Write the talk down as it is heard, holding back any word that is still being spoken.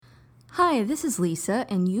Hi, this is Lisa,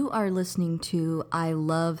 and you are listening to I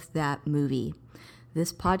Love That Movie.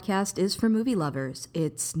 This podcast is for movie lovers.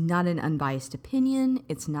 It's not an unbiased opinion,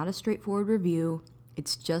 it's not a straightforward review,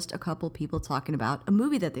 it's just a couple people talking about a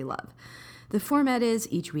movie that they love. The format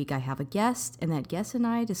is each week I have a guest, and that guest and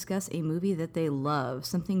I discuss a movie that they love,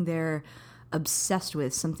 something they're obsessed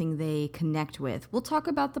with, something they connect with. We'll talk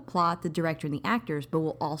about the plot, the director, and the actors, but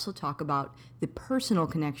we'll also talk about the personal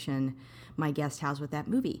connection my guest has with that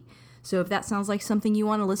movie. So if that sounds like something you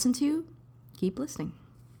want to listen to, keep listening.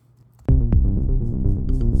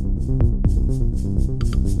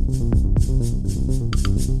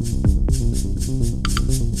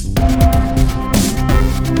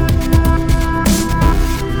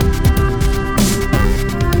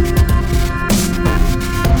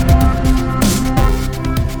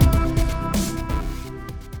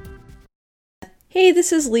 Hey,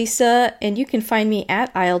 this is Lisa, and you can find me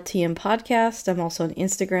at ILTM Podcast. I'm also on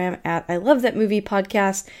Instagram at I Love That Movie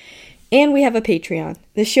Podcast, and we have a Patreon.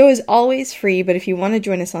 The show is always free, but if you want to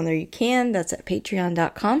join us on there, you can. That's at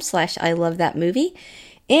patreon.com/I Love That Movie.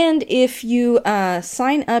 And if you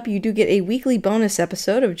sign up, you do get a weekly bonus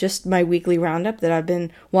episode of just my weekly roundup that I've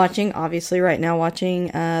been watching. Obviously, right now watching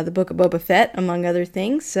the Book of Boba Fett, among other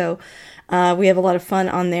things. So we have a lot of fun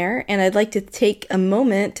on there. And I'd like to take a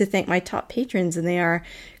moment to thank my top patrons. And they are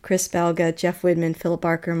Chris Balga, Jeff Widman, Philip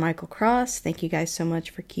Barker, Michael Cross. Thank you guys so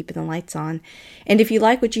much for keeping the lights on. And if you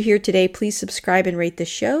like what you hear today, please subscribe and rate the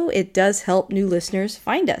show. It does help new listeners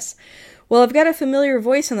find us. Well, I've got a familiar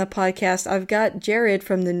voice on the podcast. I've got Jared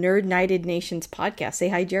from the Nerd United Nations podcast. Say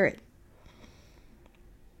hi, Jared.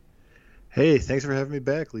 Hey, thanks for having me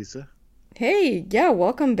back, Lisa. Hey, yeah,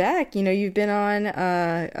 welcome back. You know, you've been on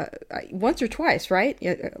once or twice, right?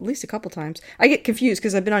 Yeah, at least a couple times. I get confused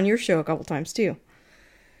because I've been on your show a couple times, too.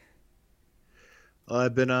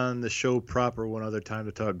 I've been on the show proper one other time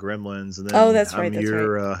to talk Gremlins. And then that's right.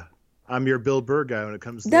 I'm your Bill Burr guy when it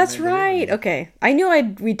comes to That's right. Okay. I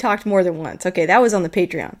knew we talked more than once. Okay, that was on the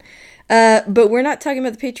Patreon. But we're not talking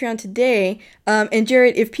about the Patreon today. And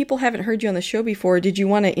Jared, if people haven't heard you on the show before, did you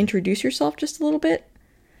want to introduce yourself just a little bit?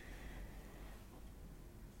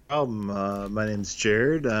 My name's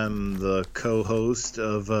Jared. I'm the co-host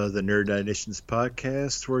of the Nerd United Nations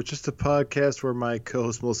podcast, where it's just a podcast where my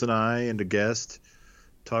co-host Melissa and I and a guest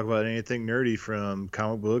talk about anything nerdy, from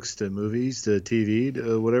comic books to movies to TV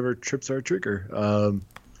to whatever trips our trigger.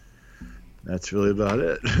 That's really about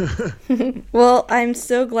it. Well, I'm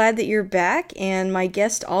so glad that you're back, and my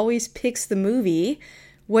guest always picks the movie.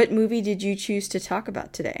 What movie did you choose to talk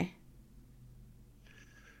about today?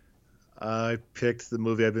 I picked the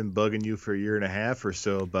movie I've been bugging you for a year and a half or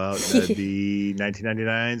so about. That'd be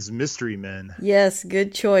 1999's Mystery Men. Yes,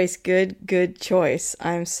 good choice. Good choice.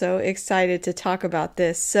 I'm so excited to talk about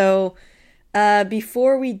this. So,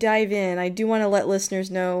 before we dive in, I do want to let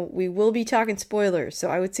listeners know we will be talking spoilers.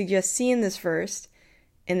 So I would suggest seeing this first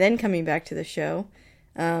and then coming back to the show.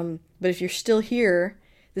 But if you're still here,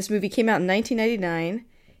 this movie came out in 1999,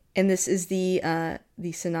 and this is the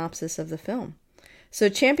synopsis of the film. So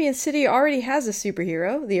Champion City already has a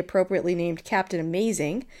superhero, the appropriately named Captain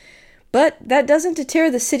Amazing, but that doesn't deter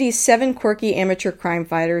the city's 7 quirky amateur crime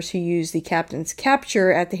fighters who use the captain's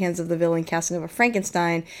capture at the hands of the villain Casanova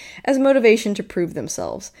Frankenstein as motivation to prove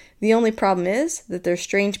themselves. The only problem is that their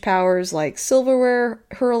strange powers like silverware,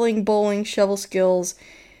 hurling, bowling, shovel skills,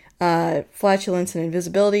 flatulence, and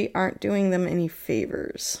invisibility aren't doing them any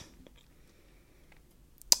favors.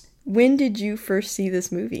 When did you first see this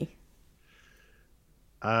movie?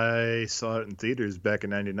 I saw it in theaters back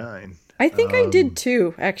in '99. I think I did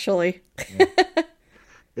too, actually.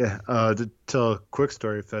 Yeah. To tell a quick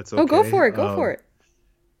story, if that's okay. Oh, go for it.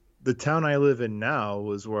 The town I live in now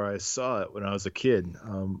was where I saw it when I was a kid.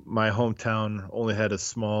 My hometown only had a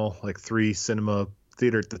small, 3-cinema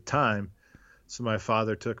theater at the time. So my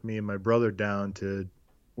father took me and my brother down to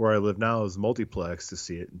where I live now as multiplex to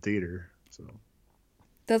see it in theater. So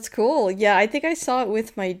that's cool. Yeah, I think I saw it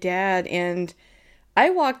with my dad, and I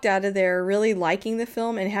walked out of there really liking the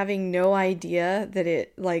film and having no idea that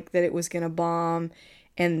it was going to bomb,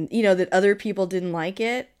 and that other people didn't like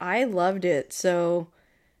it. I loved it. So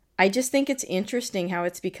I just think it's interesting how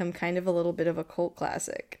it's become kind of a little bit of a cult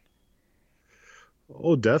classic.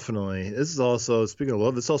 Oh, definitely. This is also, speaking of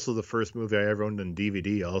love, this is also the first movie I ever owned on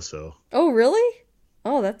DVD also. Oh, really?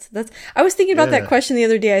 Oh, that's I was thinking about that question the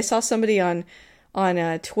other day. I saw somebody on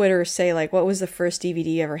Twitter say, what was the first DVD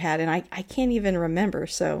you ever had? And I can't even remember,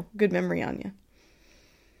 so good memory on you.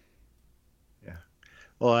 Yeah.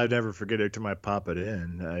 Well, I'd never forget it till I pop it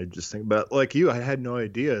in. I just think about, like you, I had no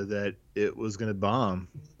idea that it was going to bomb.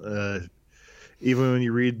 Even when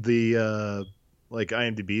you read the like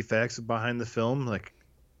IMDb facts behind the film, like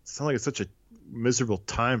it sounds like it's such a miserable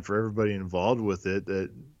time for everybody involved with it that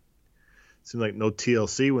it seemed like no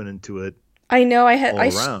TLC went into it I know all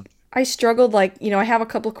around. I struggled, like, I have a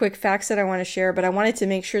couple quick facts that I want to share, but I wanted to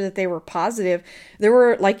make sure that they were positive. There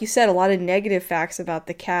were, like you said, a lot of negative facts about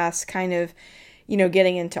the cast, kind of,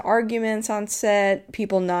 getting into arguments on set,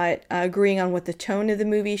 people not agreeing on what the tone of the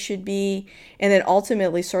movie should be, and then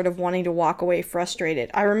ultimately sort of wanting to walk away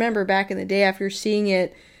frustrated. I remember back in the day after seeing an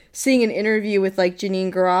interview with like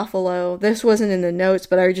Janine Garofalo. This wasn't in the notes,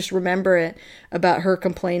 but I just remember it about her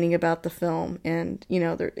complaining about the film. And,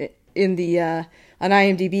 in the on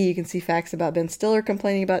IMDb, you can see facts about Ben Stiller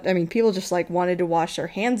complaining about. I mean, people just like wanted to wash their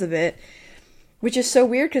hands of it, which is so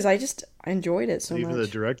weird because I enjoyed it so much. Even the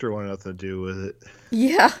director wanted nothing to do with it.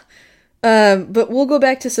 Yeah. But we'll go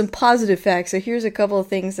back to some positive facts. So here's a couple of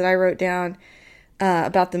things that I wrote down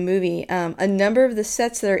about the movie. A number of the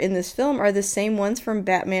sets that are in this film are the same ones from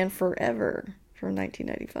Batman Forever from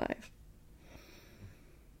 1995.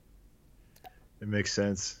 It makes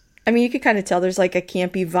sense. I mean, you could kind of tell there's like a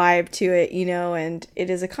campy vibe to it, and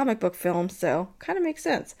it is a comic book film, so kind of makes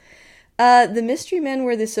sense. The Mystery Men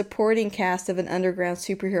were the supporting cast of an underground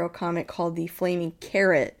superhero comic called The Flaming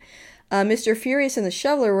Carrot. Mr. Furious and the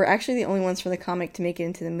Shoveler were actually the only ones from the comic to make it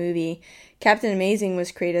into the movie. Captain Amazing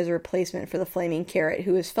was created as a replacement for the Flaming Carrot,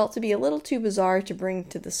 who was felt to be a little too bizarre to bring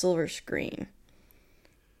to the silver screen.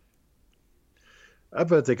 I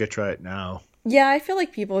bet they could try it now. Yeah, I feel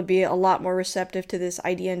like people would be a lot more receptive to this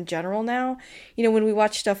idea in general now. When we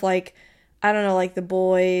watch stuff like, I don't know, like The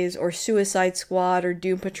Boys or Suicide Squad or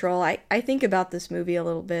Doom Patrol, I think about this movie a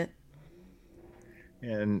little bit.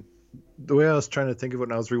 And the way I was trying to think of it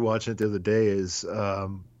when I was rewatching it the other day is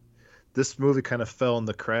this movie kind of fell in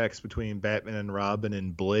the cracks between Batman and Robin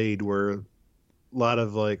and Blade, where a lot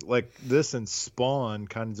of like this and Spawn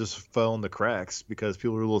kind of just fell in the cracks because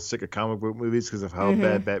people were a little sick of comic book movies because of how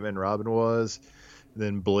bad Batman and Robin was. And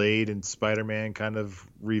then Blade and Spider-Man kind of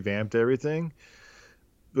revamped everything.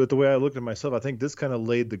 But the way I looked at myself, I think this kind of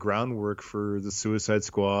laid the groundwork for the Suicide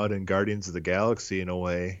Squad and Guardians of the Galaxy in a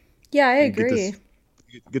way. Yeah, I agree.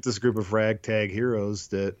 Get this group of ragtag heroes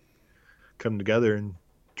that come together and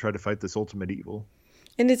try to fight this ultimate evil.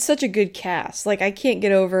 And it's such a good cast. Like, I can't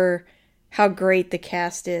get over how great the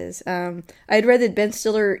cast is. I had read that Ben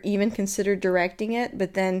Stiller even considered directing it,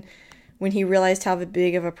 but then when he realized how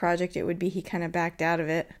big of a project it would be, he kind of backed out of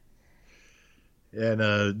it. And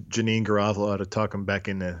Janine Garofalo had to talk him back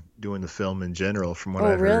into doing the film in general, from what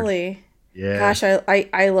I've heard. Oh, really? Yeah. Gosh,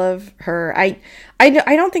 I love her. I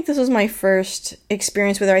don't think this was my first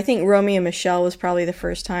experience with her. I think Romeo and Michelle was probably the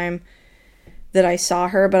first time that I saw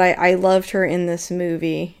her, but I loved her in this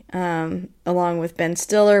movie, along with Ben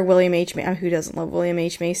Stiller, William H. Macy. Who doesn't love William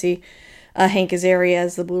H. Macy? Hank Azaria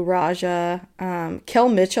as the Blue Raja. Kel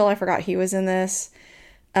Mitchell, I forgot he was in this.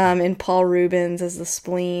 And Paul Rubens as the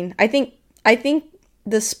Spleen. I think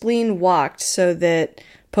the Spleen walked so that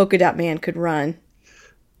Polka Dot Man could run.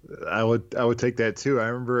 I would take that too. I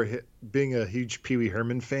remember being a huge Pee Wee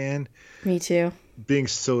Herman fan. Me too. Being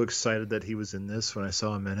so excited that he was in this when I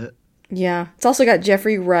saw him in it. Yeah. It's also got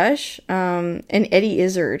Jeffrey Rush, and Eddie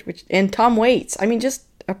Izzard, and Tom Waits. I mean, just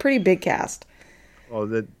a pretty big cast. Oh,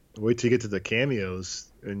 wait till you get to the cameos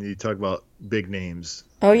and you talk about big names.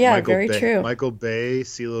 Oh yeah, very true. Michael Bay,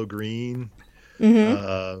 CeeLo Green,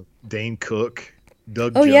 Dane Cook,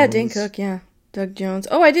 Doug Jones. Oh yeah, Dane Cook, yeah. Doug Jones.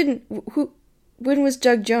 Oh, I didn't. When was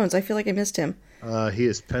Doug Jones? I feel like I missed him. He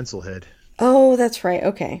is Pencilhead. Oh, that's right.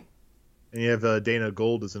 Okay. And you have Dana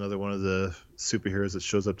Gould is another one of the superheroes that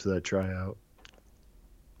shows up to that tryout.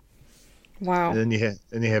 Wow. And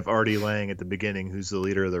then you have Artie Lang at the beginning, who's the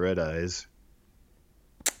leader of the Red Eyes.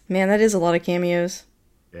 Man, that is a lot of cameos.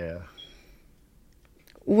 Yeah.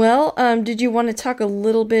 Well, did you want to talk a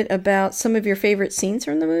little bit about some of your favorite scenes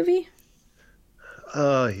from the movie?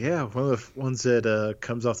 Yeah. One of the ones that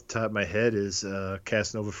comes off the top of my head is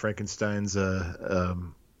Casanova Frankenstein's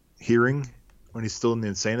hearing when he's still in the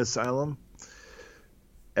insane asylum.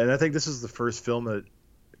 And I think this is the first film that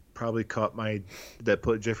probably that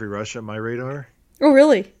put Jeffrey Rush on my radar. Oh,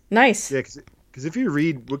 really? Nice. Yeah, because if you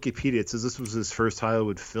read Wikipedia, it says this was his first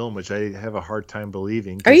Hollywood film, which I have a hard time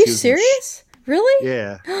believing. Are you serious? Really?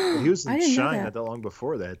 Yeah. He was in Shine not that long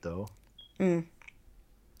before that, though. Mm.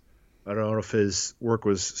 I don't know if his work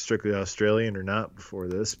was strictly Australian or not before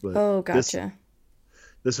this, but oh, gotcha.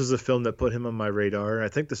 This was a film that put him on my radar. I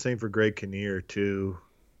think the same for Greg Kinnear too.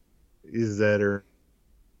 Either that or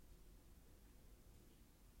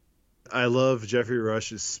I love Jeffrey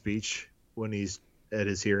Rush's speech when he's at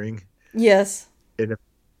his hearing. Yes. And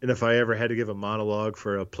if I ever had to give a monologue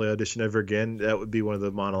for a play audition ever again, that would be one of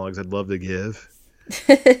the monologues I'd love to give.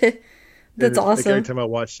 That's And like every awesome. time I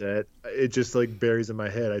watch that, it just like buries in my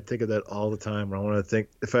head. I think of that all the time. When I want to think,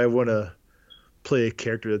 if I want to play a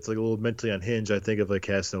character that's like a little mentally unhinged, I think of like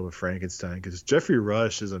Casanova Frankenstein because Jeffrey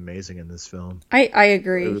Rush is amazing in this film. I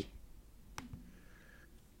agree.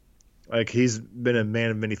 Like he's been a man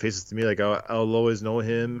of many faces to me. Like I'll always know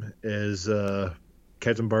him as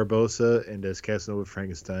Captain Barbossa and as Casanova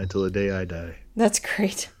Frankenstein until the day I die. That's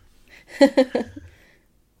great.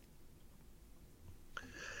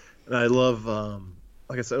 And I love,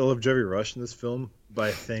 like I said, I love Jeffrey Rush in this film, but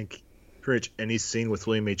I think pretty much any scene with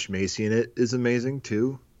William H Macy in it is amazing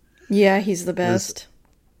too. Yeah, he's the Because best.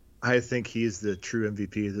 I think he's the true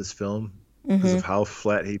MVP of this film because Hmm. of how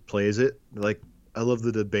flat he plays it. Like I love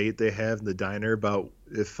the debate they have in the diner about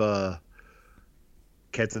if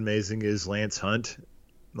Captain Amazing is Lance Hunt.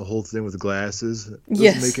 The whole thing with the glasses it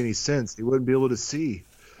doesn't make Yes. any sense. He wouldn't be able to see.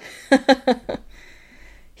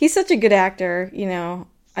 He's such a good actor,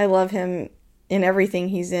 I love him in everything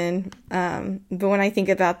he's in. But when I think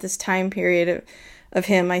about this time period of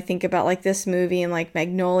him, I think about like this movie and like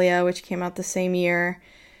Magnolia, which came out the same year,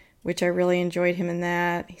 which I really enjoyed him in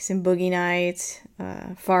that. He's in Boogie Nights,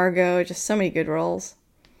 Fargo, just so many good roles.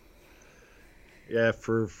 Yeah,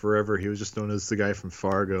 for forever he was just known as the guy from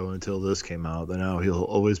Fargo until this came out. Then now he'll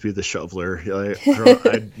always be the shoveler.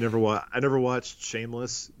 I never watched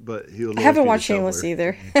Shameless, but he will I always haven't be the watched Shameless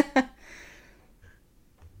shoveler to either. me.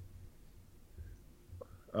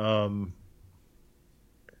 Um,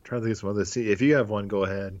 trying to think of some other. See, if you have one, go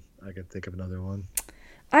ahead. I can think of another one.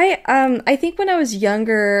 I think when I was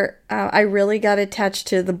younger, I really got attached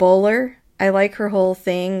to the bowler. I like her whole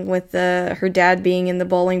thing with her dad being in the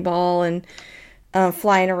bowling ball and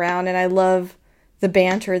flying around, and I love the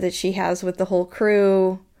banter that she has with the whole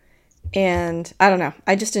crew. And I don't know,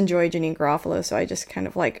 I just enjoy Janine Garofalo, so I just kind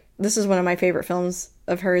of like this is one of my favorite films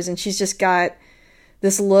of hers, and she's just got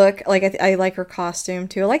this look. Like I like her costume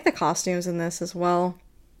too. I like the costumes in this as well,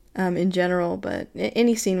 in general. But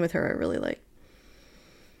any scene with her, I really like.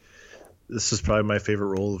 This is probably my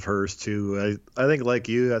favorite role of hers too. I think like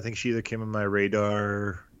you, I think she either came on my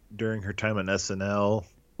radar during her time on SNL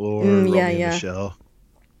or Yeah, Romeo and yeah, Michelle.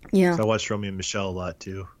 yeah. So I watched Romeo and Michelle a lot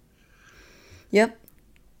too. Yep,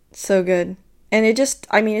 so good. And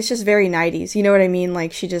I mean, it's just very 90s. You know what I mean?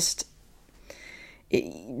 Like it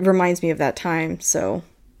reminds me of that time so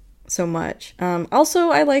much.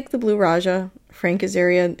 Also, I like the Blue Raja. Frank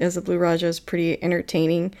Azaria as the Blue Raja is pretty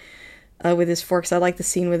entertaining with his forks. I like the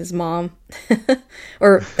scene with his mom.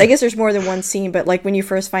 Or I guess there's more than one scene, but like when you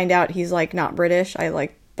first find out he's like not British, I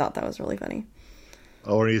like thought that was really funny.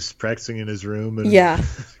 Oh, and he's practicing in his room and Yeah.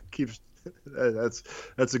 keeps.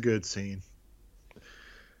 That's a good scene.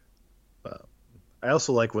 I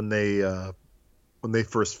also like when they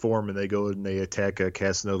first form and they go and they attack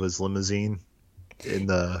Casanova's limousine in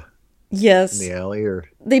the Yes. alley. Or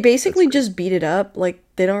They that's basically great. just beat it up. Like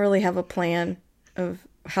they don't really have a plan of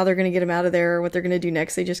how they're going to get him out of there or what they're going to do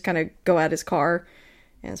next. They just kind of go at his car.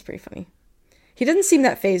 And it's pretty funny. He doesn't seem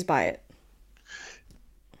that phased by it.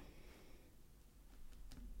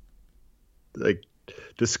 Like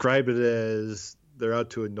describe it as they're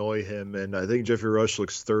out to annoy him, and I think Jeffrey Rush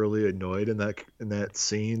looks thoroughly annoyed in that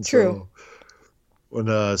scene. True. So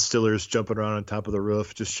when Stiller's jumping around on top of the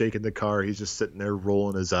roof, just shaking the car, he's just sitting there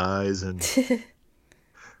rolling his eyes and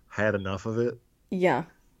had enough of it. Yeah.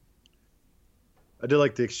 I did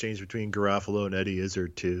like the exchange between Garofalo and Eddie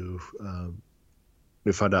Izzard too.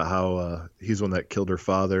 We found out how he's the one that killed her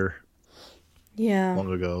father Yeah.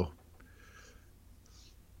 long ago.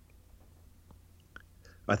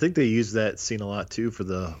 I think they used that scene a lot too for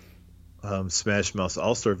the Smash Mouth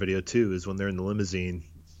All Star video too. Is when they're in the limousine.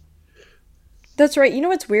 That's right. You know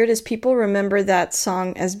what's weird is people remember that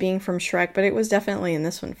song as being from Shrek, but it was definitely in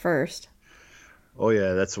this one first. Oh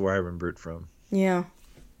yeah, that's where I remember it from. Yeah.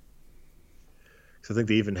 So I think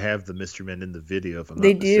they even have the Mystery Men in the video, if I'm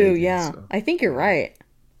They not do, mistaken. yeah. So I think you're right.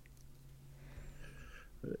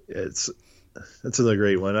 it's that's another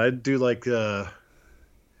great one. I do like the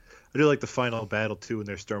final battle too when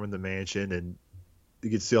they're storming the mansion and you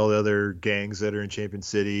can see all the other gangs that are in Champion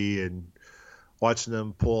City and watching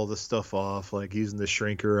them pull all the stuff off, like using the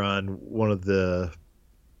shrinker on one of the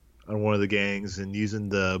gangs and using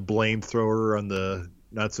the blame thrower on the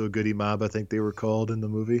not so goody mob, I think they were called in the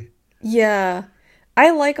movie. Yeah.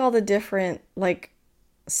 I like all the different, like,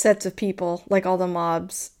 sets of people, like all the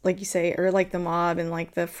mobs, like you say, or like the mob and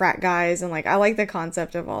like the frat guys, and like, I like the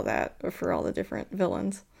concept of all that for all the different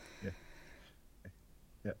villains. Yeah.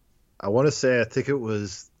 Yeah. I want to say I think it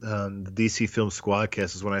was the DC Film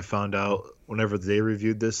Squadcast is when I found out whenever they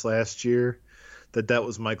reviewed this last year that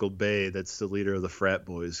was Michael Bay. That's the leader of the frat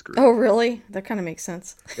boys group. Oh, really? That kind of makes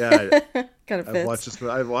sense. Yeah, Kind of fits.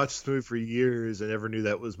 I've watched this movie for years. I never knew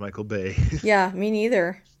that was Michael Bay. Yeah, me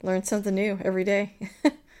neither. Learn something new every day.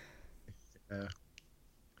 Yeah.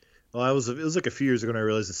 Well, it was like a few years ago when I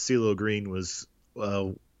realized that CeeLo Green was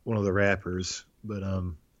one of the rappers, but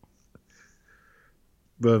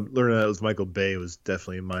learning that it was Michael Bay was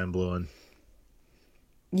definitely mind blowing.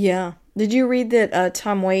 Yeah. Did you read that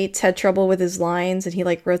Tom Waits had trouble with his lines and he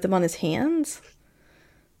like wrote them on his hands?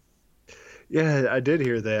 Yeah, I did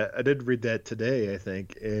hear that. I did read that today, I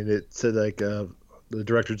think, and it said like the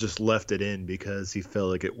director just left it in because he felt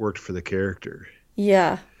like it worked for the character.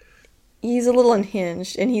 Yeah. He's a little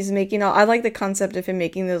unhinged and he's making all I like the concept of him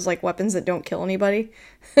making those like weapons that don't kill anybody.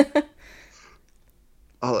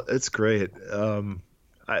 Oh, it's great.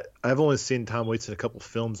 I've only seen Tom Waits in a couple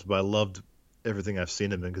films, but I loved everything I've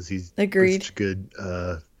seen him in because he's brings Agreed. such good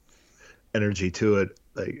energy to it.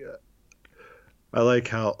 Like I like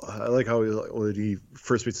how when he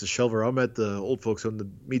first meets the Shelver. I'm at the old folks home to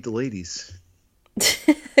meet the ladies.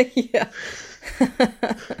 Yeah.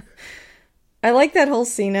 I like that whole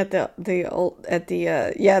scene at the old at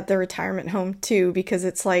the yeah, at the retirement home too because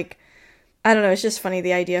it's like I don't know, it's just funny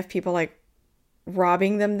the idea of people like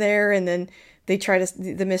robbing them there and then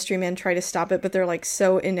the mystery men try to stop it but they're like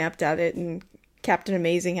so inept at it and Captain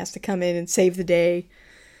Amazing has to come in and save the day.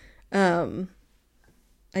 Um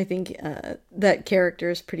I think that character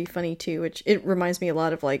is pretty funny too, which it reminds me a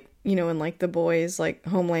lot of like, in like The Boys, like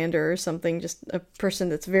Homelander or something, just a person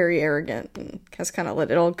that's very arrogant and has kind of let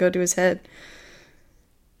it all go to his head.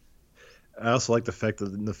 I also like the fact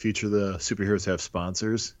that in the future the superheroes have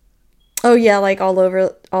sponsors. Oh yeah, like all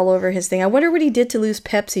over his thing. I wonder what he did to lose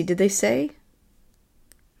Pepsi. Did they say?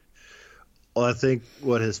 Well, I think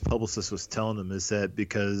what his publicist was telling him is that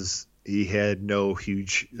because he had no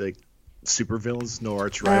huge like supervillains, no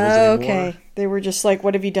arch rivals Oh, anymore, okay. They were just like,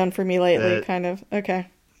 "What have you done for me lately?" that Kind of. Okay.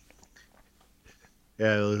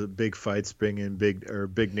 yeah, the big fights bring in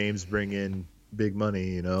big names bring in big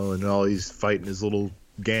money, and all he's fighting his little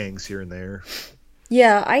gangs here and there.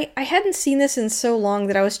 Yeah, I hadn't seen this in so long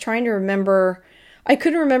that I was trying to remember. I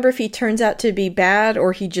couldn't remember if he turns out to be bad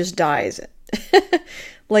or he just dies.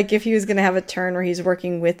 Like if he was going to have a turn where he's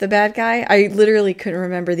working with the bad guy. I literally couldn't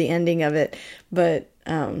remember the ending of it, but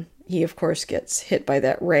he of course gets hit by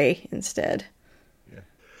that ray instead. Yeah.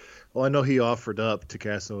 Well, I know he offered up to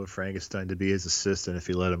Casanova Frankenstein to be his assistant if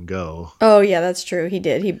he let him go. Oh yeah, that's true. He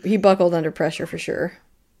did. He buckled under pressure for sure.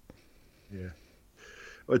 Yeah.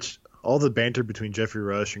 Which all the banter between Jeffrey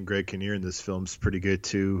Rush and Greg Kinnear in this film is pretty good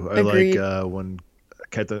too. I like Agreed. when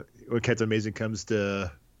Captain Amazing comes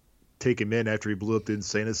to take him in after he blew up the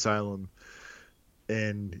insane asylum,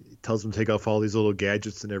 and he tells him to take off all these little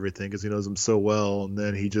gadgets and everything because he knows him so well, and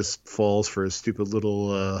then he just falls for a stupid little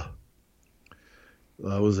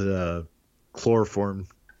was it a chloroform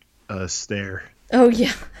snare. Oh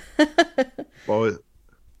yeah. Always,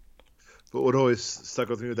 but what always stuck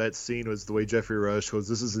with me with that scene was the way Jeffrey Rush goes,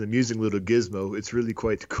 "This is an amusing little gizmo. It's really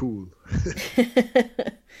quite cool."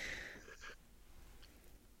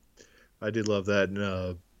 I did love that,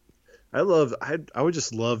 and I would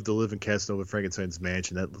just love to live in Casanova Frankenstein's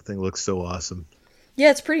mansion. That thing looks so awesome.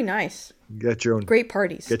 Yeah, it's pretty nice. You got your own Great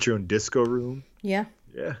parties. Get your own disco room. Yeah.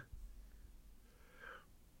 Yeah.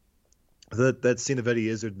 That scene of Eddie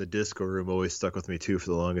Izzard in the disco room always stuck with me too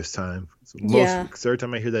for the longest time. Yeah. Cause every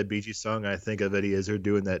time I hear that Bee Gees song, I think of Eddie Izzard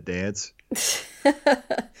doing that dance.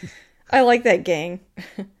 I like that gang.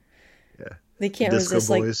 Yeah. They can't Disco resist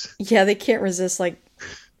like Boys. yeah, they can't resist like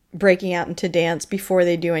breaking out into dance before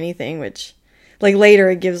they do anything, which like later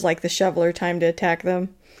it gives like the shoveler time to attack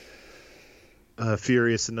them.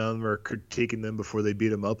 Furious and them are critiquing them before they beat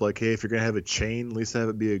them up. Like, hey, if you're gonna have a chain, at least have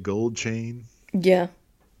it be a gold chain. Yeah.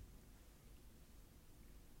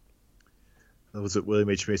 That was what William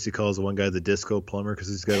H. Macy calls the one guy the disco plumber because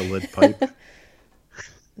he's got a lead pipe.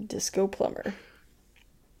 Disco plumber.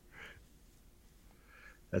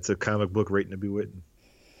 That's a comic book waiting to be written.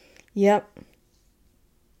 Yep.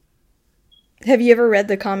 Have you ever read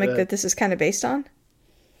the comic Uh, that this is kind of based on?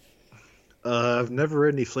 I've never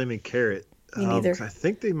read any Flaming Carrot. Me neither. I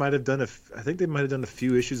think they might have done a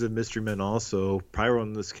few issues of Mystery Men also prior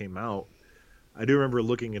when this came out. I do remember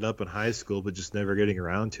looking it up in high school, but just never getting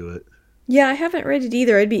around to it. Yeah, I haven't read it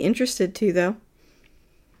either. I'd be interested to though.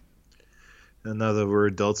 And now that we're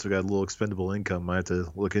adults, we got a little expendable income. I have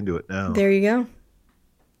to look into it now. There you go.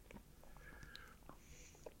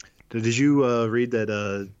 Did you read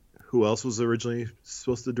that? Who else was originally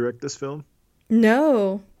supposed to direct this film?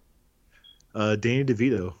 No. Danny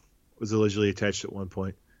DeVito was allegedly attached at one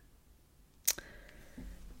point.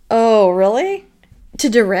 Oh, really? To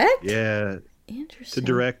direct? Yeah, to Interesting.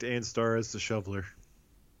 direct and star as the Shoveler.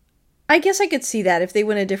 I guess I could see that if they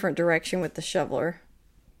went a different direction with the Shoveler.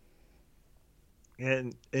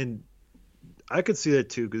 And I could see that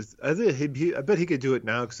too because I think I bet he could do it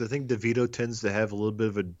now because I think DeVito tends to have a little bit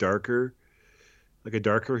of a darker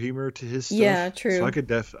humor to his Yeah, stuff. So true. I could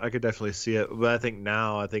definitely see it. But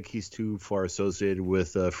I think he's too far associated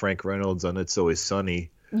with Frank Reynolds on It's Always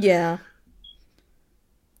Sunny. Yeah.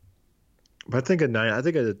 But I think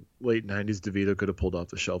a late '90s DeVito could have pulled off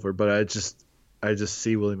the Shoveler. But I just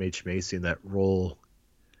see William H Macy in that role,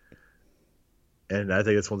 and I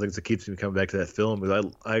think it's one of the things that keeps me coming back to that film.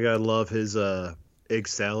 Because I gotta love his egg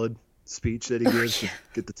salad speech that he gives to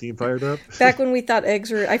get the team fired up. Back when we thought eggs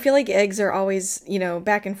were, I feel like eggs are always,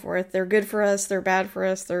 back and forth. They're good for us, they're bad for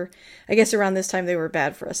us. I guess around this time they were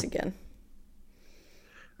bad for us again.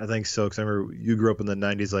 I think so because I remember you grew up in the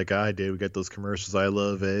 '90s like I did. We got those commercials. I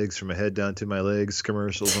love eggs from my head down to my legs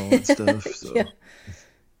commercials, all that stuff. So Yeah.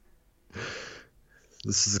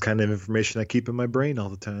 this is the kind of information I keep in my brain all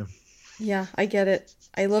the time. Yeah, I get it.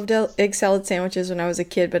 I loved egg salad sandwiches when I was a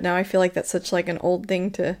kid, but now I feel like that's such like an old thing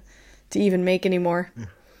to even make anymore.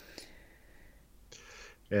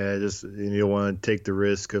 Yeah, just you don't want to take the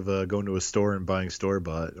risk of going to a store and buying store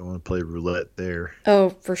bought. I want to play roulette there. Oh,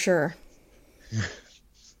 for sure.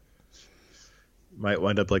 Might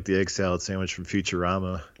wind up like the egg salad sandwich from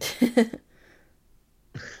Futurama.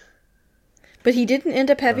 But he didn't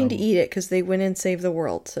end up having to Um, eat it because they went and saved the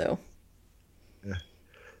world, so.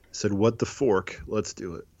 Said, "What the fork? Let's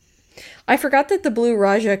do it." I forgot that the Blue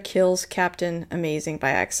Raja kills Captain Amazing by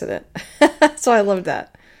accident. So I loved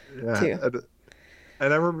that, Yeah, too.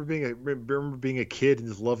 and I remember being a kid and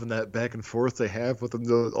just loving that back and forth they have with them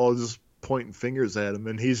all just pointing fingers at him,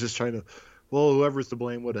 and he's just trying to, well, whoever's to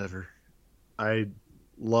blame, whatever. I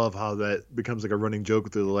love how that becomes like a running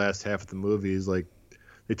joke through the last half of the movie. Is like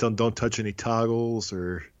they tell him don't touch any toggles,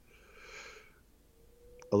 or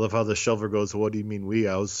I love how the shoveler goes, "What do you mean we?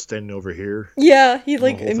 I was standing over here Yeah, he when the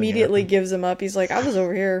like whole thing immediately happened." gives him up. He's like, I was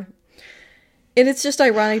over here. And it's just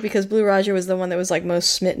ironic because Blue Raja was the one that was like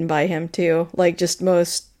most smitten by him too. Like just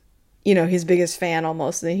most, his biggest fan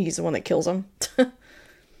almost. And then he's the one that kills him.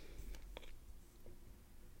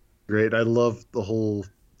 Great, I love the whole.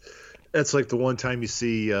 That's like the one time you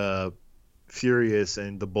see Furious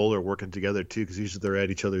and the Bowler working together too, because usually they're at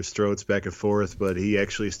each other's throats back and forth, but he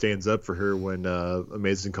actually stands up for her when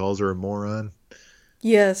Amazing calls her a moron.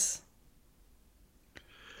 Yes.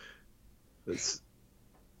 It's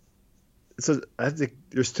I think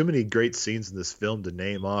there's too many great scenes in this film to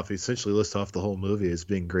name off. He essentially lists off the whole movie as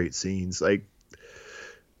being great scenes, like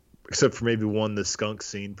except for maybe one, the skunk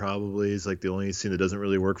scene probably is like the only scene that doesn't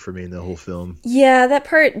really work for me in the whole film. Yeah,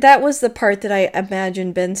 that was the part that I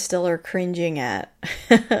imagined Ben Stiller cringing at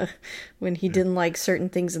when he didn't like certain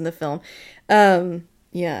things in the film.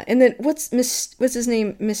 Yeah. And then what's his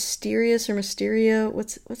name? Mysterious or Mysterio?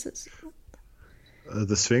 What's his?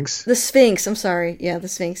 The Sphinx. The Sphinx. I'm sorry. Yeah, the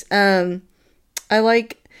Sphinx. I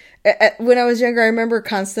like when I was younger. I remember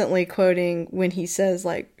constantly quoting when he says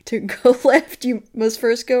like to go left, you must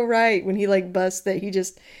first go right. When he like busts that he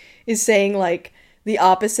just is saying like the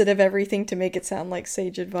opposite of everything to make it sound like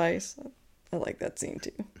sage advice. I like that scene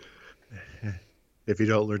too. If you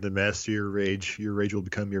don't learn to master your rage will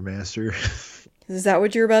become your master. Is that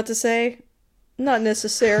what you're about to say? Not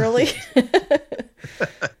necessarily.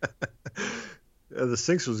 The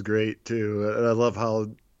Sphinx was great too, and I love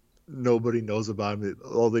how nobody knows about him.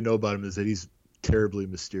 All they know about him is that he's terribly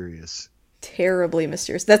mysterious. Terribly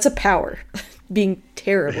mysterious. That's a power. Being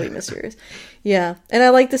terribly mysterious. Yeah. And I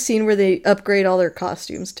like the scene where they upgrade all their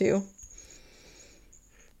costumes too.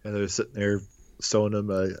 And they're sitting there sewing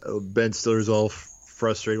them. Ben Stiller's all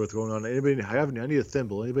frustrated with what's going on. I need a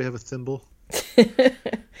thimble. Anybody have a thimble?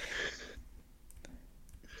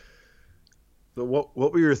 So what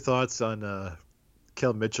were your thoughts on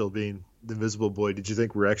Kel Mitchell being the Invisible Boy? Did you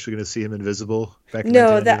think we're actually going to see him invisible back in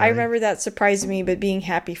No, that I 1999? remember that surprised me, but being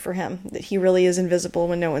happy for him that he really is invisible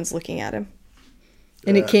when no one's looking at him.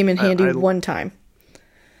 And it came in handy one time.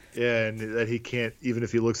 Yeah, and that he can't, even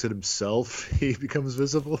if he looks at himself, he becomes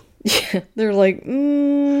visible. Yeah, they're like,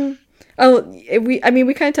 Oh, we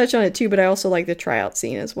kind of touched on it too, but I also like the tryout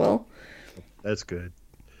scene as well. That's good.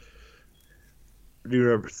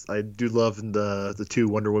 I do love the two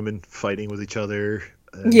Wonder Women fighting with each other.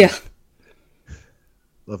 Yeah.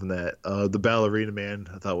 Loving that. The ballerina man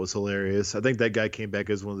I thought was hilarious. I think that guy came back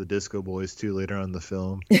as one of the disco boys too later on in the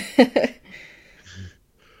film.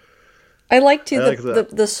 I like too I like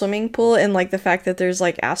that. the swimming pool and like the fact that there's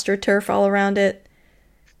like astroturf all around it.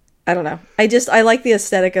 I don't know. I like the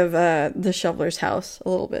aesthetic of the shoveler's house a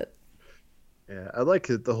little bit. Yeah, I like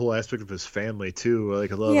the whole aspect of his family too.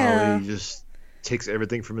 Like I love how Yeah. he just takes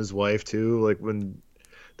everything from his wife too. Like when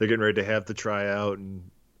they're getting ready to have the tryout, and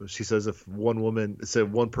she says, "If one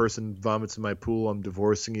person vomits in my pool, I'm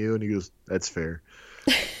divorcing you." And he goes, "That's fair."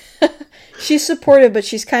 She's supportive, but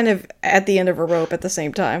she's kind of at the end of her rope at the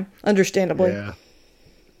same time, understandably. Yeah.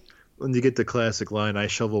 When you get the classic line, "I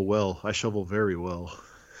shovel well. I shovel very well."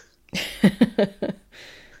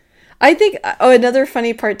 I think another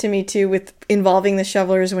funny part to me too with involving the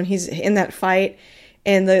shovelers when he's in that fight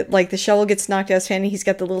and the shovel gets knocked out of his hand and he's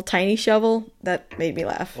got the little tiny shovel. That made me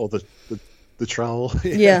laugh. Oh, the trowel.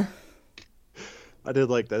 Yeah. Yeah. I did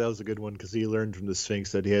like that. That was a good one because he learned from the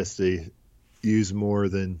Sphinx that he has to use more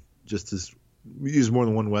than just his use more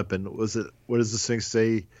than one weapon. Was it? What does the Sphinx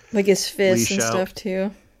say? Like his fists Leash and out. stuff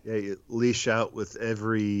too. Yeah, you leash out with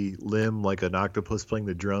every limb like an octopus playing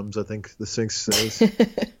the drums. I think the Sphinx says.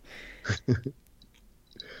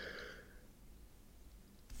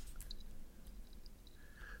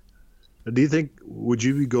 Do you think would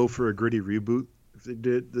you go for a gritty reboot if they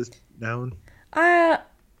did this now? uh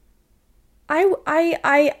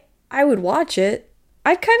I would watch it.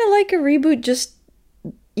 I'd kind of like a reboot just,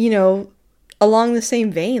 you know, along the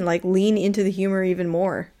same vein, like lean into the humor even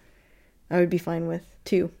more. I would be fine with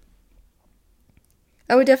too.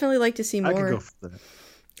 I would definitely like to see I could more. go for that.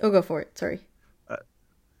 Oh, go for it. Sorry. Uh,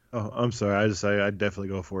 oh, I'm sorry. I'd definitely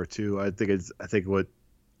go for it too. I think what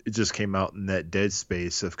it just came out in that dead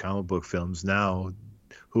space of comic book films. Now,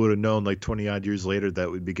 who would have known like 20 odd years later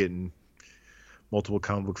that we'd be getting multiple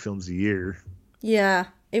comic book films a year? Yeah,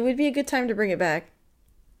 it would be a good time to bring it back.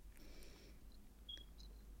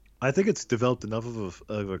 I think it's developed enough of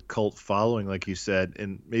a cult following, like you said,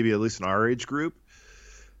 and maybe at least in our age group.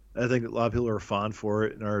 I think a lot of people are fond for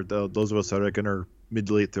it, and those of us that are like in our mid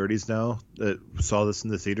to late 30s now that saw this in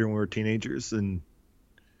the theater when we were teenagers, and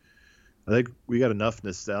I think we got enough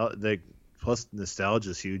nostalgia. Like, plus,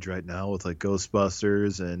 nostalgia is huge right now with like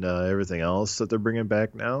Ghostbusters and everything else that they're bringing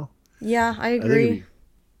back now. Yeah, I I think agree.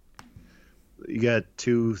 you got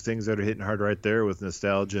two things that are hitting hard right there with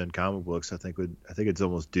nostalgia and comic books. I think it's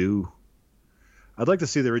almost due. I'd like to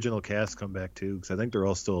see the original cast come back too because I think they're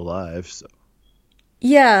all still alive. So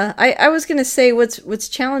Yeah, I was gonna say what's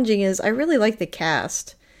challenging is I really like the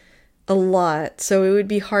cast a lot, so it would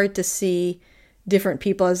be hard to see different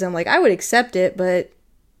people as them. Like I would accept it, but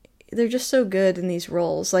they're just so good in these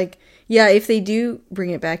roles. Like, yeah, if they do bring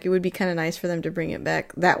it back, it would be kind of nice for them to bring it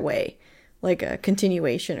back that way, like a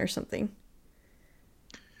continuation or something.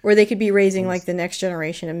 Or they could be raising like the next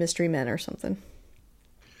generation of Mystery Men or something.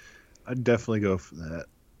 I'd definitely go for that.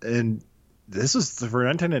 And this is for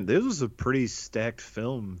 1999. This was a pretty stacked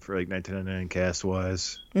film for like 1999 cast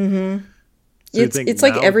wise. Mm-hmm. So you It's think it's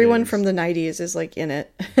like everyone from nowadays, the '90s is like in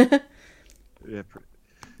it. yeah,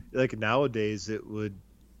 like nowadays it would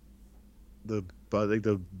but like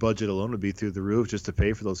the budget alone would be through the roof just to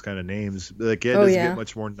pay for those kind of names. Like yeah, it Oh doesn't get yeah.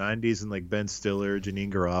 much more 90s than like Ben Stiller,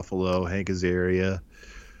 Janine Garofalo, Hank Azaria,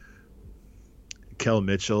 Kel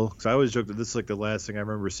Mitchell. Because I always joke that this is like the last thing I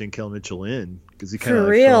remember seeing Kel Mitchell in because he kind of For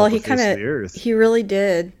like fell real, off the he kind face of of the earth. he really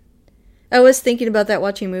did. I was thinking about that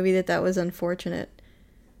watching a movie that was unfortunate.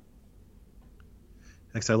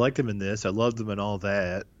 Next, I liked him in this. I loved him in all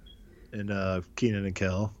that, and Keenan and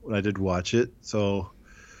Kel when I did watch it. So,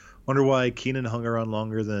 wonder why Keenan hung around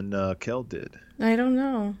longer than Kel did. I don't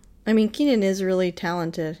know. I mean, Keenan is really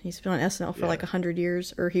talented. He's been on SNL for Yeah, like 100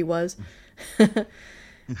 years, or he was.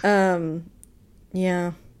 um,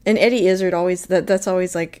 yeah. And Eddie Izzard always that's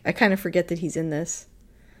always like I kind of forget that he's in this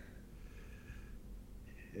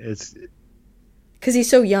it's because he's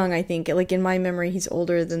so young. I think like in my memory he's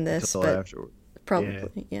older than this, until but after. Yeah,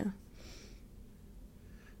 probably yeah.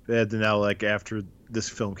 and then now like after this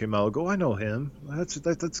film came out, I go, I know him. That's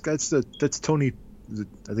Tony.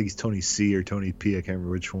 I think he's Tony C or Tony P. I can't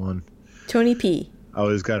remember which one. Tony P. I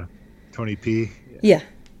always got Tony P. Yeah.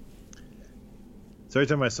 So every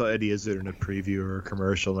time I saw Eddie Izzard in a preview or a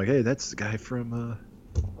commercial, I'm like, hey, that's the guy from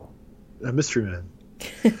Mystery Man.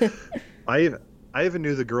 I even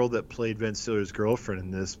knew the girl that played Ben Stiller's girlfriend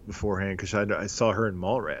in this beforehand because I saw her in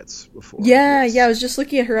Mallrats before Yeah, this. yeah. I was just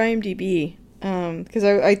looking at her IMDb because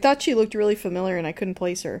I thought she looked really familiar and I couldn't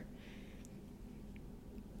place her.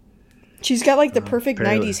 She's got like the perfect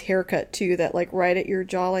Apparently, 90s haircut too, that like right at your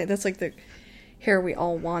jawline. That's like the hair we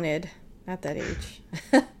all wanted at that age.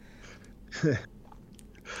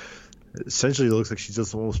 essentially, it looks like she's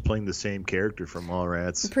just almost playing the same character from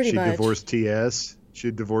Mallrats. Pretty She much. divorced T.S.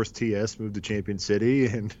 She divorced T.S., moved to Champion City,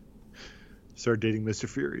 and started dating Mr.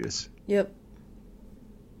 Furious. Yep.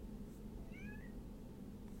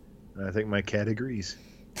 And I think my cat agrees.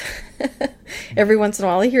 Every once in a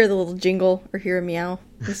while, I hear the little jingle or hear a meow.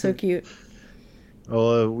 It's so cute.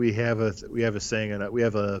 Well, we have a saying, and we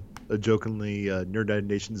have a jokingly Nerd Night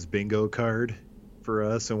Nations bingo card for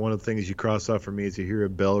us, and one of the things you cross off for me is you hear a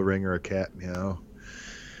bell ring or a cat meow.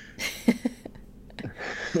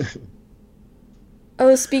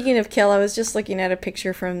 Oh, speaking of Kel, I was just looking at a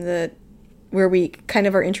picture from where we kind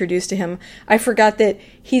of are introduced to him. I forgot that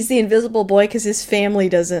he's the invisible boy because his family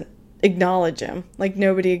doesn't acknowledge him. Like,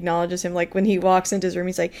 nobody acknowledges him. Like, when he walks into his room,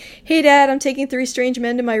 he's like, "Hey, Dad, I'm taking 3 strange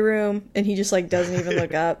men to my room." And he just, like, doesn't even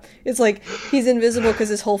look up. It's like he's invisible because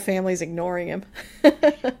his whole family's ignoring him.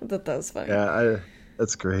 That was funny. Yeah,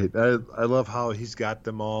 that's great. I love how he's got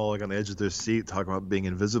them all like on the edge of their seat talking about being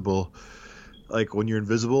invisible. Like, when you're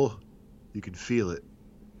invisible, you can feel it.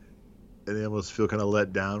 And they almost feel kind of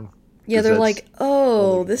let down. Yeah, they're like,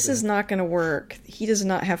 "Oh, this is not going to work. He does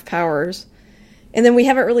not have powers." And then we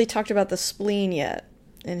haven't really talked about the spleen yet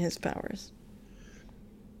and his powers.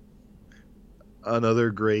 Another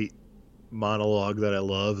great monologue that I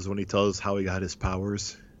love is when he tells us how he got his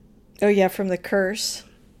powers. Oh, yeah, from the curse.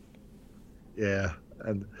 Yeah,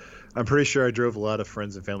 and I'm pretty sure I drove a lot of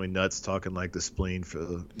friends and family nuts talking like the spleen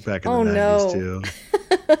back in the 90s, too.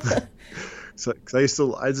 So, 'cause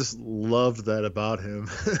I just loved that about him.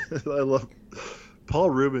 Paul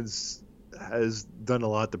Rubens has done a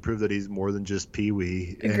lot to prove that he's more than just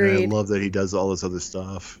Pee-wee. Agreed. And I love that he does all this other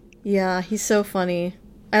stuff. Yeah, he's so funny.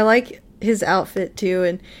 I like his outfit too,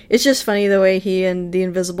 and it's just funny the way he and the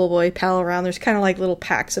Invisible Boy pal around. There's kind of like little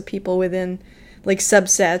packs of people within like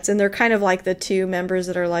subsets, and they're kind of like the 2 members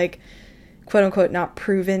that are like quote unquote not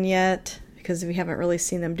proven yet because we haven't really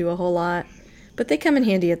seen them do a whole lot. But they come in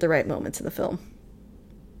handy at the right moments in the film.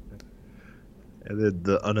 And then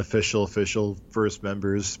the unofficial, official first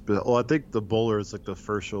members. But I think the Bowler is like the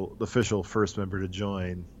official first member to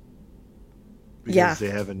join. Because they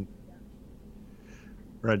haven't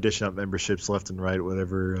run dishing out memberships left and right,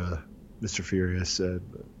 whatever Mr. Furious said.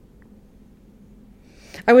 But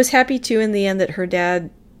I was happy too in the end that her dad,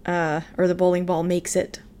 or the bowling ball, makes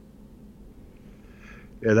it.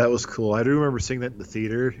 Yeah, that was cool. I do remember seeing that in the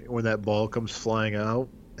theater when that ball comes flying out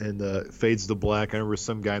and fades to black. I remember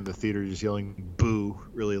some guy in the theater just yelling "boo"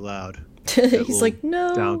 really loud. He's like,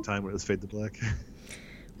 "No." Downtime when it was fade to black.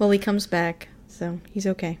 Well, he comes back, so he's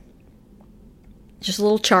okay. Just a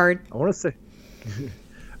little charred. I want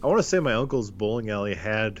to say my uncle's bowling alley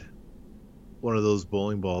had one of those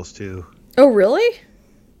bowling balls too. Oh, really?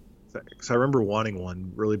 Because I remember wanting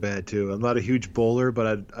one really bad too. I'm not a huge bowler,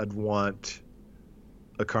 but I'd want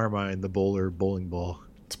a Carmine the Bowler bowling ball.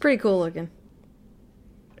 It's pretty cool looking.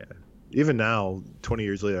 Yeah. Even now, 20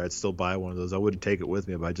 years later, I'd still buy one of those. I wouldn't take it with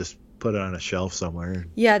me, but I'd just put it on a shelf somewhere.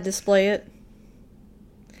 Yeah, display it.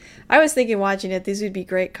 I was thinking watching it, these would be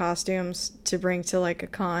great costumes to bring to like a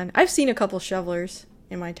con. I've seen a couple shovelers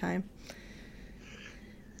in my time.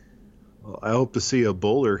 Well, I hope to see a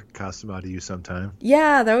bowler costume out of you sometime.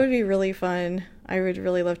 Yeah, that would be really fun. I would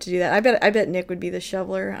really love to do that. I bet Nick would be the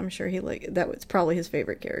shoveler. I'm sure that was probably his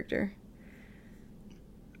favorite character.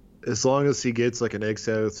 As long as he gets like an egg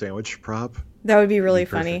salad sandwich prop. That would be really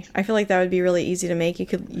funny. I feel like that would be really easy to make. You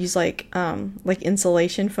could use like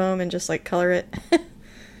insulation foam and just like color it.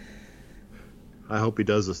 I hope he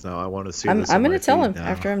does this now. I want to see this. I'm going to tell him now.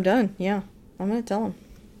 after I'm done. Yeah, I'm going to tell him.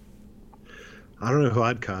 I don't know who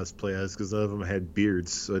I'd cosplay as because none of them had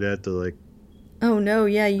beards, so I'd have to like. Oh no!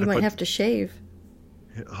 Yeah, you might have to shave.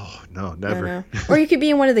 Oh no, never. Or you could be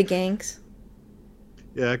in one of the gangs.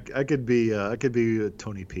 Yeah, I could be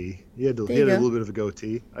Tony P. He had a little bit of a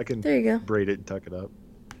goatee. I can braid it and tuck it up.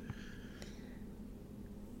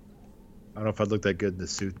 I don't know if I'd look that good in the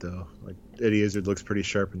suit though. Like Eddie Izzard looks pretty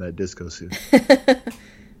sharp in that disco suit.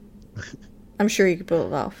 I'm sure you could pull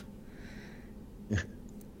it off.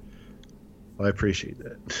 Well, I appreciate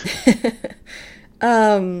that.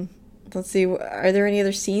 Let's see. Are there any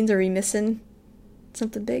other scenes? Are we missing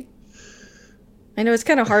something big? I know it's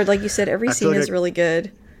kind of hard. Like you said, every scene is really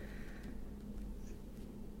good.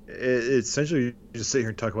 It's essentially you just sit here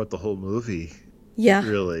and talk about the whole movie. Yeah.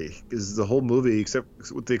 Really, because the whole movie,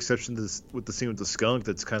 except with the exception of with the scene with the skunk,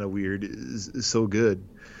 that's kind of weird, is so good.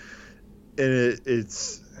 And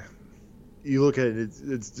it's you look at it,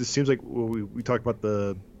 it just seems like we talk about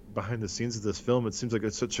the behind the scenes of this film. It seems like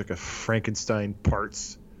it's such like a Frankenstein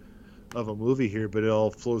parts of a movie here, but it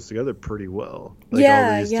all flows together pretty well. Like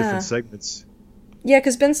all these different segments. Yeah,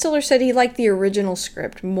 because Ben Stiller said he liked the original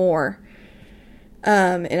script more.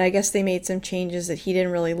 And I guess they made some changes that he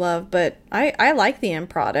didn't really love, but I like the end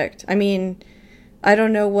product. I mean, I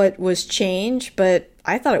don't know what was changed, but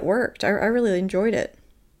I thought it worked. I really enjoyed it.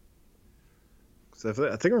 So I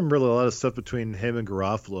think I remember a lot of stuff between him and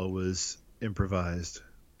Garofalo was improvised.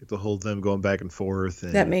 The whole them going back and forth.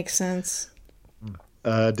 That And makes sense.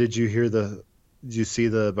 did you hear the? Did you see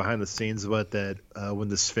the behind the scenes about that when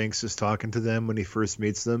the Sphinx is talking to them when he first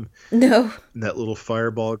meets them? No. And that little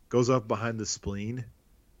fireball goes up behind the spleen.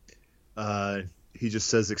 He just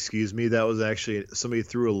says, "Excuse me." That was actually somebody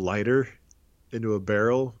threw a lighter into a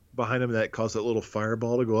barrel behind him that caused that little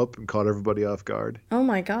fireball to go up and caught everybody off guard. Oh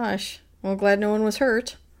my gosh. Well, glad no one was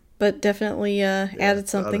hurt, but definitely added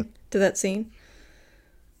something to that scene.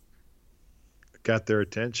 Got their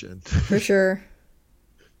attention. For sure.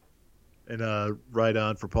 And right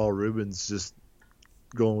on for Paul Rubens, just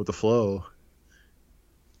going with the flow.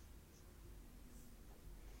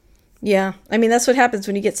 Yeah. I mean, that's what happens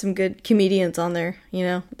when you get some good comedians on there. You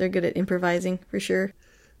know, they're good at improvising, for sure.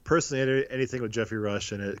 Personally, anything with Jeffrey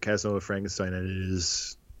Rush and Casanova Frankenstein in it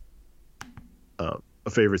is a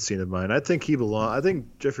favorite scene of mine. I think I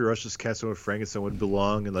think Jeffrey Rush's Casanova Frankenstein would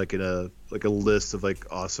belong in like a list of like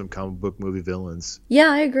awesome comic book movie villains. Yeah,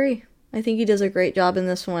 I agree. I think he does a great job in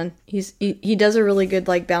this one. He does a really good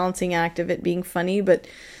like balancing act of it being funny, but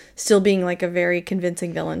still being like a very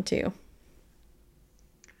convincing villain too.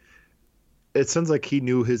 It sounds like he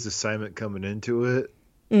knew his assignment coming into it,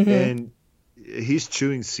 and he's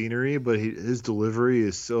chewing scenery, but his delivery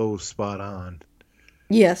is so spot on.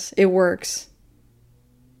 Yes, it works.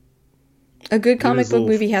 A good comic book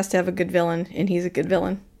movie has to have a good villain, and he's a good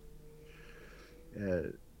villain.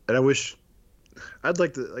 And I wish I'd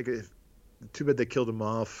like to too bad they killed him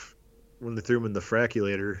off when they threw him in the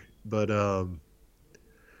fraculator. But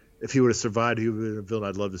if he would have survived, he would have been a villain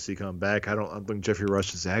I'd love to see come back. I don't think Jeffrey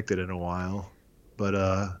Rush has acted in a while, but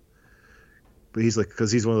he's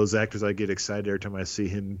because he's one of those actors I get excited every time I see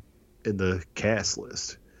him in the cast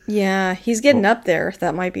list. Yeah, he's getting up there.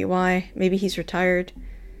 That might be why. Maybe he's retired.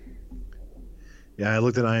 Yeah, I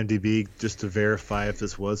looked at IMDb just to verify if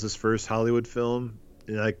this was his first Hollywood film,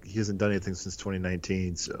 and he hasn't done anything since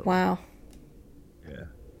 2019. So wow. Yeah.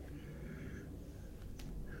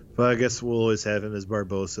 But I guess we'll always have him as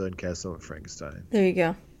Barbossa in Casanova Frankenstein. There you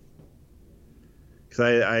go.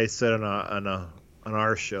 Because I said on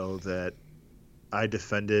our show that I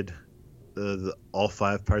defended all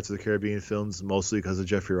 5 Pirates of the Caribbean films mostly because of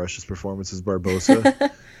Jeffrey Rush's performance as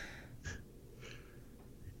Barbossa.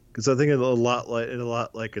 Because I think a lot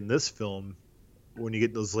like in this film, when you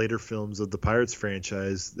get those later films of the Pirates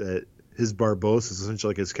franchise, that his Barbossa is essentially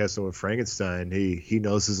like his Casanova Frankenstein. He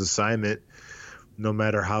knows his assignment, no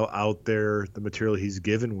matter how out there the material he's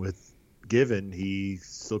given, he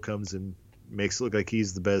still comes and makes it look like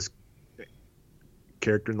he's the best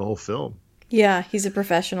character in the whole film. Yeah, he's a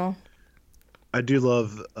professional. I do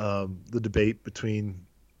love the debate between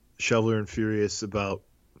Shelver and Furious about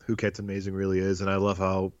who Captain Amazing really is, and I love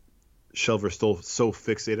how Shelver's still so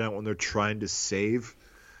fixated on when they're trying to save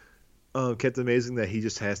Captain Amazing that he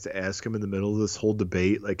just has to ask him in the middle of this whole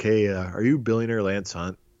debate, like, "Hey, are you billionaire Lance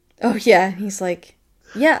Hunt?" Oh yeah, he's like,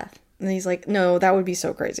 "Yeah," and he's like, "No, that would be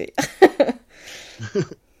so crazy." I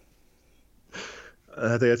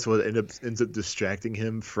think that's what ends up distracting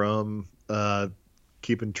him from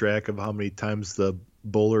keeping track of how many times the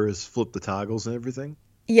bowler has flipped the toggles and everything.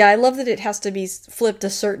 Yeah, I love that it has to be flipped a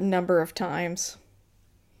certain number of times.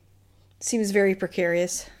 Seems very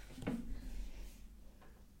precarious.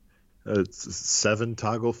 It's 7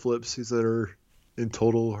 toggle flips that are in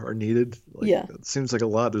total are needed. Yeah, it seems like a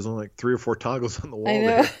lot. There's only like 3 or 4 toggles on the wall. I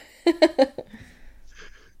know.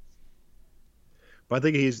 But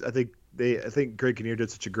I think Greg Kinnear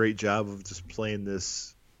did such a great job of just playing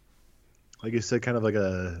this, like you said, kind of like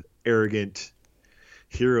a arrogant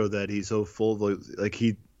hero that he's so full of, like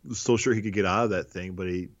he was so sure he could get out of that thing, but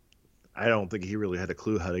I don't think he really had a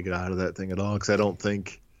clue how to get out of that thing at all. Because I don't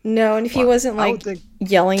think. No, and if he wasn't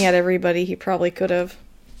yelling at everybody, he probably could have.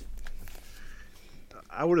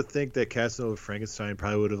 I would have think that Casanova Frankenstein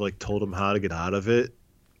probably would have told him how to get out of it,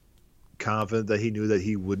 confident that he knew that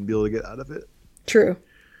he wouldn't be able to get out of it. True.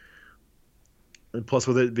 And plus,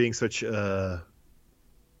 with it being such what's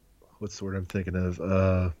the word I'm thinking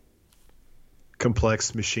of?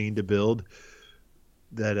 Complex machine to build,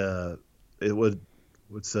 that it would.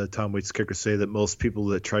 What's Tom Waits' character say? That most people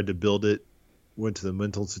that tried to build it went to the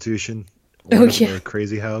mental institution, or a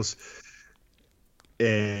crazy house.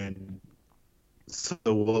 And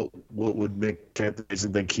so, what would make Captain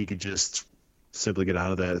Amazing think he could just simply get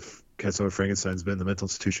out of that? If Casanova Frankenstein's been in the mental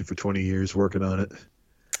institution for 20 years working on it.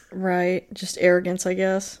 Right, just arrogance, I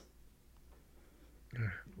guess.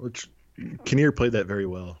 Which Kinnear played that very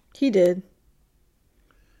well. He did.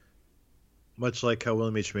 Much like how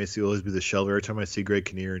William H. Macy will always be the Shelver. Every time I see Greg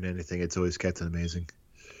Kinnear in anything, it's always Captain Amazing.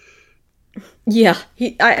 Yeah,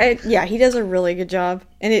 he does a really good job,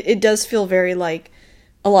 and it does feel very like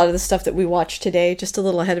a lot of the stuff that we watch today, just a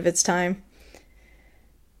little ahead of its time.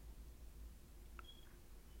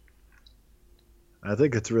 I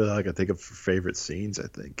think it's really like I think of favorite scenes. I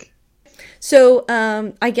think. So,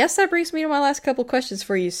 I guess that brings me to my last couple questions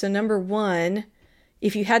for you. So, number one,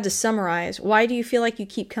 if you had to summarize, why do you feel like you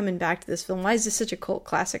keep coming back to this film? Why is this such a cult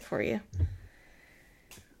classic for you?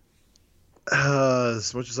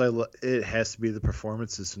 As much as it has to be the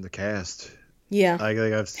performances from the cast. Yeah,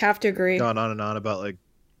 I've have to agree. gone on and on about like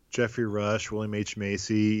Jeffrey Rush, William H.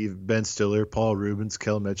 Macy, Ben Stiller, Paul Rubens,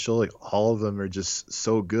 Kel Mitchell. Like all of them are just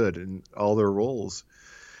so good in all their roles.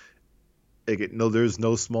 Like, no, there's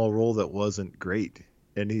no small role that wasn't great.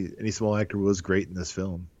 Any small actor was great in this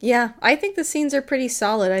film. Yeah, I think the scenes are pretty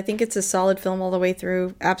solid. I think it's a solid film all the way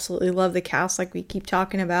through. Absolutely love the cast, like we keep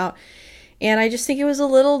talking about. And I just think it was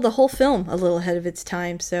the whole film, a little ahead of its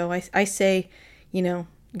time. So I say,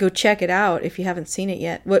 go check it out if you haven't seen it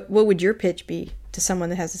yet. What would your pitch be to someone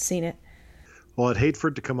that hasn't seen it? Well, I'd hate for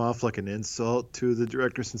it to come off like an insult to the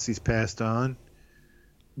director since he's passed on,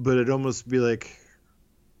 but it'd almost be like,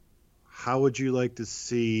 how would you like to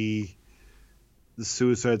see the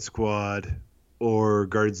Suicide Squad or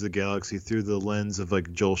Guardians of the Galaxy through the lens of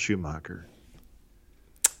like Joel Schumacher?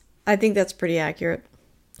 I think that's pretty accurate.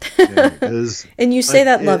 Yeah, and you say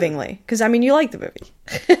that lovingly, because you like the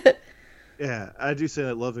movie. Yeah, I do say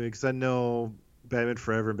that lovingly because I know Batman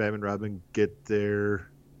Forever and Batman Robin get their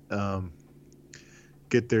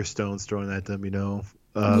stones thrown at them,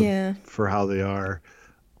 for how they are.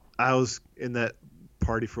 I was in that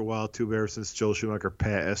party for a while too, ever since Joel Schumacher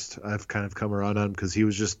passed. I've kind of come around on him because he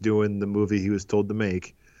was just doing the movie he was told to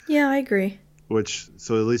make. Yeah, I agree.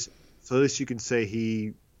 So at least you can say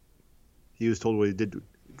he was told what he did.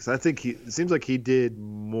 Because I think it seems like he did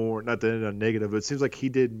more, not that I'm negative, but it seems like he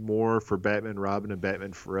did more for Batman Robin and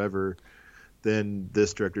Batman Forever than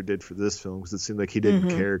this director did for this film, because it seemed like he didn't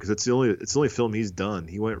care, because it's the only film he's done.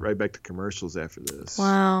 He went right back to commercials after this.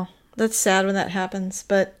 Wow, that's sad when that happens,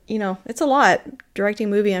 but it's a lot. Directing a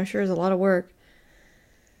movie, I'm sure, is a lot of work,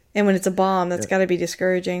 and when it's a bomb, that's got to be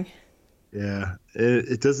discouraging. Yeah,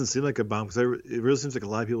 it doesn't seem like a bomb, because it really seems like a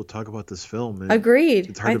lot of people talk about this film. And agreed.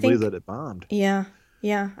 It's hard to believe that it bombed.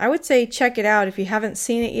 Yeah, I would say check it out if you haven't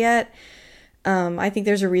seen it yet. I think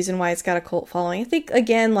there's a reason why it's got a cult following. I think,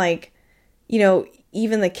 again,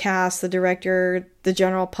 even the cast, the director, the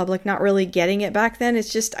general public not really getting it back then.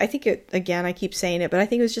 It's just, I think I keep saying it, but I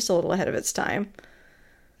think it was just a little ahead of its time.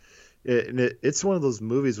 It's one of those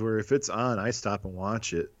movies where if it's on, I stop and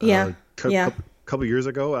watch it. Yeah. Couple years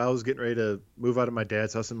ago, I was getting ready to move out of my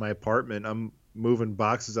dad's house in my apartment. I'm moving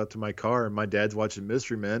boxes out to my car, and my dad's watching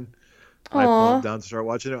Mystery Men. I plopped down to start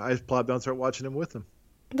watching him with him.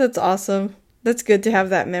 That's awesome. That's good to have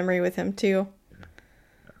that memory with him too.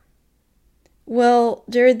 Well,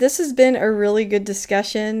 Jared, this has been a really good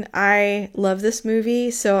discussion. I love this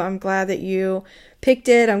movie, so I'm glad that you picked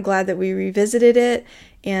it. I'm glad that we revisited it,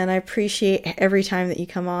 and I appreciate every time that you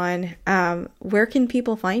come on. Where can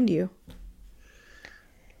people find you?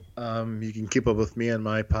 You can keep up with me on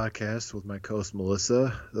my podcast with my co-host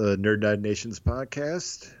Melissa, the Nerd Died Nations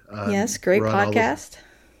podcast. Yes, great podcast.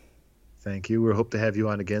 Thank you. We hope to have you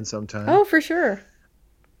on again sometime. Oh, for sure.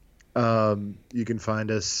 You can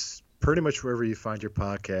find us pretty much wherever you find your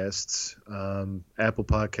podcasts. Apple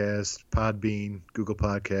Podcasts, Podbean, Google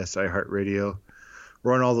Podcasts, iHeartRadio.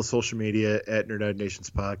 We're on all the social media at Nerd Died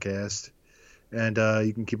Nations Podcast. And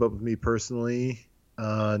you can keep up with me personally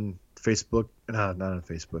on Facebook. No, not on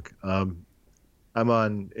Facebook. I'm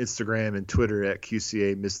on Instagram and Twitter at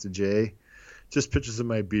QCA Mr. J. Just pictures of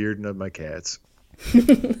my beard and of my cats.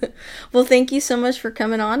 Well, thank you so much for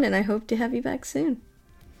coming on, and I hope to have you back soon.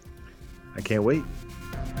 I can't wait.